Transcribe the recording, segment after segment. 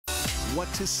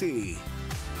what to see,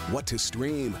 what to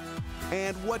stream,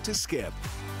 and what to skip.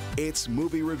 It's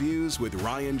Movie Reviews with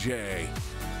Ryan J.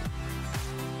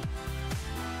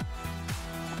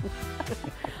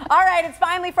 All right, it's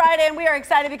finally Friday, and we are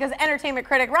excited because entertainment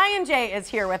critic Ryan J is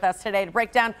here with us today to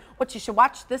break down what you should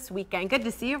watch this weekend. Good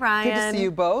to see you, Ryan. Good to see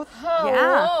you both.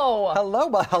 Yeah. Hello,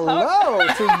 but hello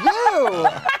to you.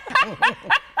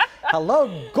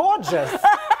 Hello, gorgeous.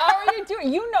 How are you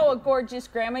doing? You know a gorgeous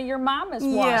grandma. Your mom is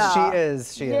one. Yeah. She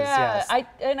is, yes.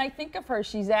 I think of her.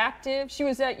 She's active. She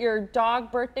was at your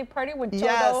dog birthday party with Toto.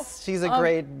 Yes, she's a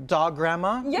great dog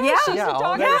grandma. Yeah, she's a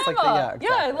dog grandma. Like exactly.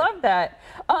 Yeah, I love that.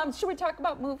 Should we talk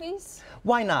about movies?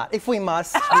 Why not? If we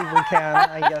must, we can,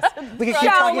 I guess.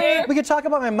 We could talk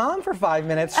about my mom for 5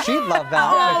 minutes. She'd love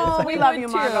that. Oh, we love you,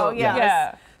 Margot. Yes.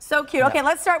 Yeah. So cute. Okay,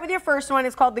 let's start with your first one.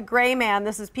 It's called The Gray Man.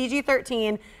 This is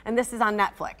PG-13, and this is on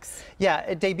Netflix. Yeah,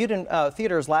 it debuted in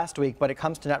theaters last week, but it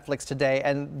comes to Netflix today.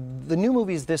 And the new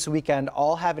movies this weekend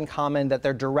all have in common that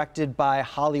they're directed by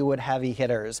Hollywood heavy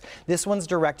hitters. This one's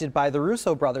directed by the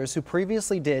Russo brothers, who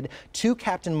previously did 2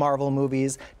 Captain Marvel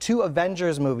movies, 2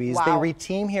 Avengers movies. Wow. They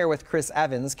reteam here with Chris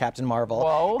Evans, Captain Marvel.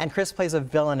 Whoa. And Chris plays a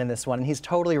villain in this one, and he's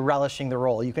totally relishing the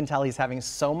role. You can tell he's having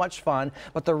so much fun.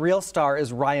 But the real star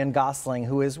is Ryan Gosling,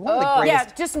 who is one of the greatest.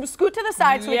 Yeah, just scoot to the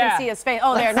side so we can see his face.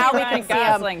 Oh, there, now we can see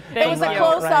him. It was a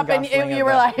close-up, and you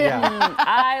were like,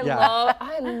 I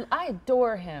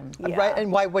adore him. Yeah. Right, and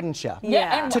why wouldn't you?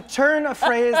 Yeah. To turn a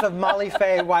phrase of Molly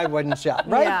Faye, why wouldn't you?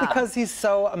 Right? Yeah. Because he's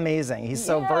so amazing. He's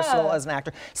so versatile as an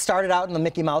actor. Started out in the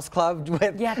Mickey Mouse Club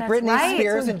with Britney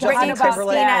Spears and Justin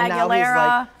Timberlake, and now he's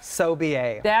like so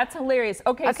BA. That's hilarious.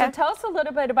 Okay, so tell us a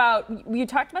little bit about, you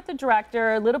talked about the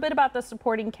director, a little bit about the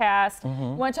supporting cast. You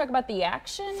want to talk about the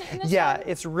action in this one?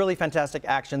 It's really fantastic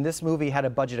action. This movie had a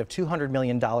budget of $200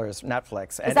 million,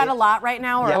 Netflix. Is that a lot right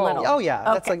now, or a little? Oh,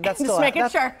 yeah. Okay. That's Just still making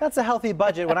sure. That's a healthy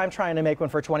budget when I'm trying to make one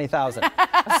for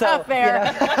 $20,000. So,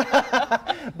 fair.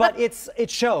 But it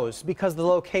shows because the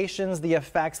locations, the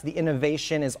effects, the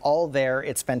innovation is all there.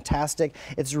 It's fantastic.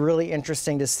 It's really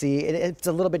interesting to see. It's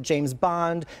a little bit James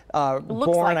Bond,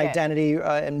 Bourne Identity,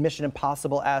 and Mission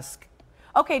Impossible-esque.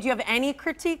 Okay, do you have any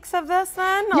critiques of this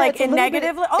then? Yeah, like in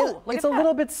negative? It's a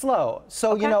little bit slow.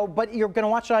 So, you know, but you're going to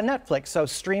watch it on Netflix. So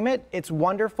stream it. It's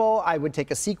wonderful. I would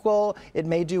take a sequel. It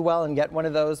may do well and get one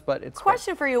of those, but it's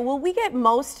Question for you. Will we get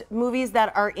most movies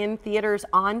that are in theaters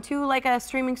onto like a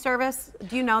streaming service?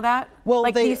 Do you know that? Well,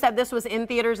 like you said this was in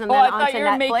theaters and then onto Netflix. I thought you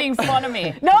were making fun of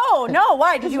me. No,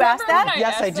 why? Did you ask that?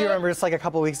 Yes, I do remember. It's like a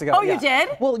couple weeks ago. Oh, you did?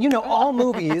 Well, you know, all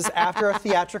movies after a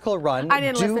theatrical run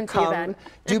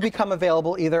do become available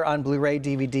either on Blu-ray,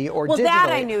 DVD, or digitally. Well, that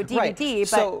I knew, DVD, right.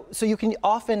 but... So you can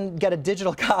often get a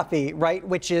digital copy, right,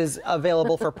 which is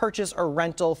available for purchase or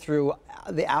rental through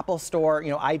the Apple Store, you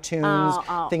know,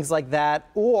 iTunes, things like that.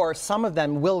 Or some of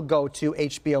them will go to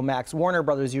HBO Max. Warner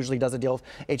Brothers usually does a deal with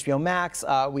HBO Max.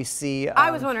 We see... I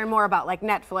was wondering more about like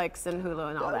Netflix and Hulu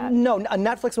and all that. No, a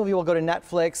Netflix movie will go to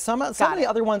Netflix. Some of the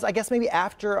other ones, I guess maybe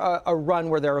after a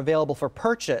run where they're available for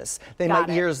purchase, they might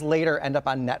years later end up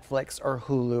on Netflix or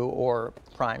Hulu or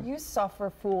Prime. You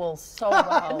suffer fools so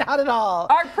well. Not at all.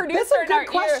 Our producer That's a good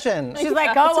question. She's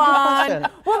like, go on.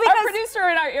 Well, because our producer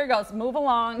in our ear goes, move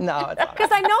along. No, it's not. Because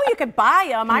I know you could buy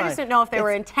them. I just didn't know if they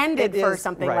were intended for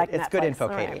something like Netflix. It's good info,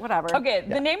 Katie. Right, whatever. Okay,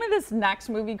 the name of this next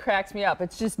movie cracks me up.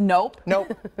 It's just Nope.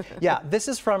 Nope. Yeah, this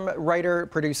is from writer,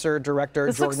 producer, director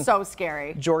This looks so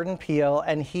scary. Jordan Peele,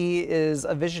 and he is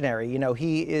a visionary. You know,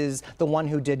 he is the one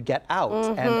who did Get Out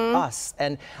and Us,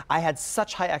 and I had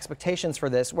such high expectations for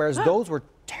this, whereas those were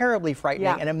terribly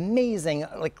frightening and amazing,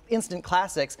 like instant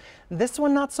classics. This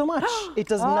one, not so much. It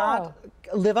does not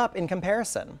live up in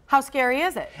comparison. How scary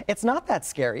is it? It's not that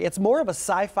scary. It's more of a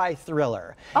sci-fi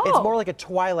thriller. It's more like a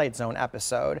Twilight Zone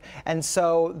episode. And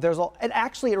so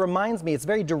it reminds me, it's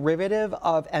very derivative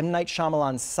of M. Night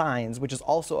Shyamalan's Signs, which is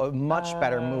also a much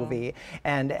better movie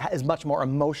and is much more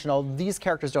emotional. These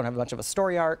characters don't have much of a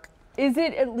story arc. Is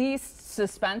it at least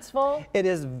suspenseful? It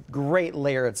is great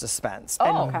layered suspense.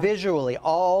 And visually,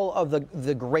 all of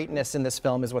the greatness in this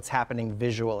film is what's happening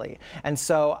visually. And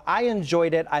so I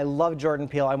enjoyed it. I love Jordan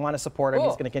Peele. I want to support him.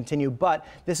 He's going to continue. But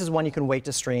this is one you can wait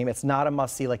to stream. It's not a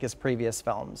must-see like his previous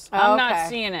films. I'm not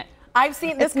seeing it. I've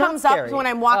seen this comes up when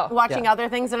I'm watching other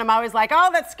things, and I'm always like, "Oh,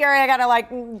 that's scary. I gotta like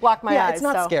block my eyes." Yeah, it's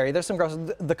not scary. There's some gross.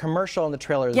 The commercial and the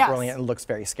trailer is brilliant and looks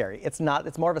very scary. It's not.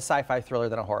 It's more of a sci-fi thriller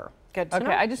than a horror. Good to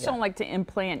know. I just don't like to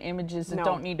implant images that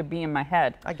don't need to be in my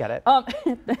head. I get it.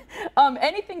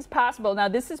 Anything's possible. Now,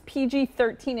 this is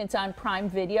PG-13. It's on Prime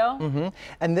Video.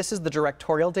 And this is the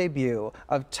directorial debut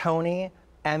of Tony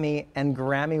Emmy, and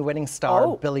Grammy-winning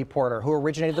star Billy Porter, who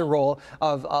originated the role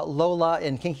of Lola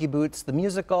in Kinky Boots, the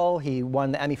musical. He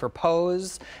won the Emmy for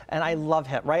Pose, and I love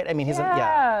him, right? I mean, he's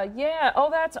yeah. Oh,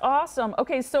 that's awesome.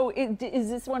 Okay, so does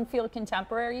this one feel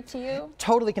contemporary to you?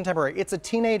 Totally contemporary. It's a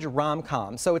teenage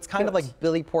rom-com, so it's kind of like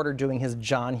Billy Porter doing his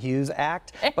John Hughes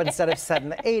act, but instead of set in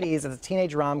the 80s, it's a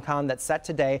teenage rom-com that's set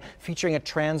today, featuring a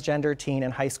transgender teen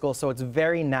in high school, so it's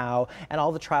very now, and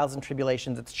all the trials and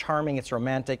tribulations. It's charming, it's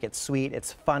romantic, it's sweet,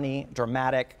 it's funny,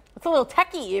 dramatic. It's a little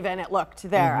techie even, it looked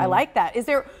there. I like that.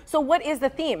 So what is the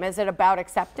theme? Is it about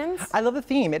acceptance? I love the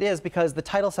theme. It is, because the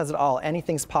title says it all.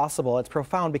 Anything's possible. It's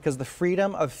profound because the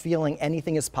freedom of feeling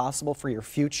anything is possible for your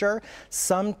future.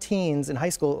 Some teens in high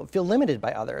school feel limited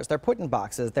by others. They're put in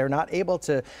boxes. They're not able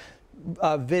to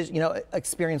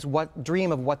experience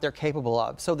dream of what they're capable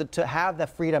of. So that to have the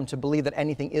freedom to believe that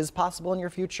anything is possible in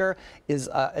your future is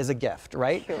a gift,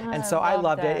 right? And so I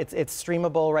loved it. It's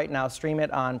streamable right now. Stream it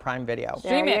on Prime Video.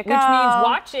 Stream it, which means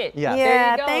watch it. Yeah.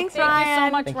 There you go. Thanks, Thank Ryan. you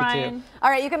so much, Thank Ryan. you.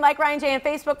 All right, you can like Ryan J on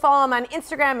Facebook, follow him on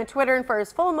Instagram and Twitter, and for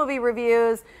his full movie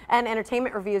reviews and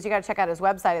entertainment reviews, you got to check out his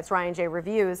website. It's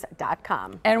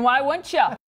ryanjreviews.com. And why wouldn't you?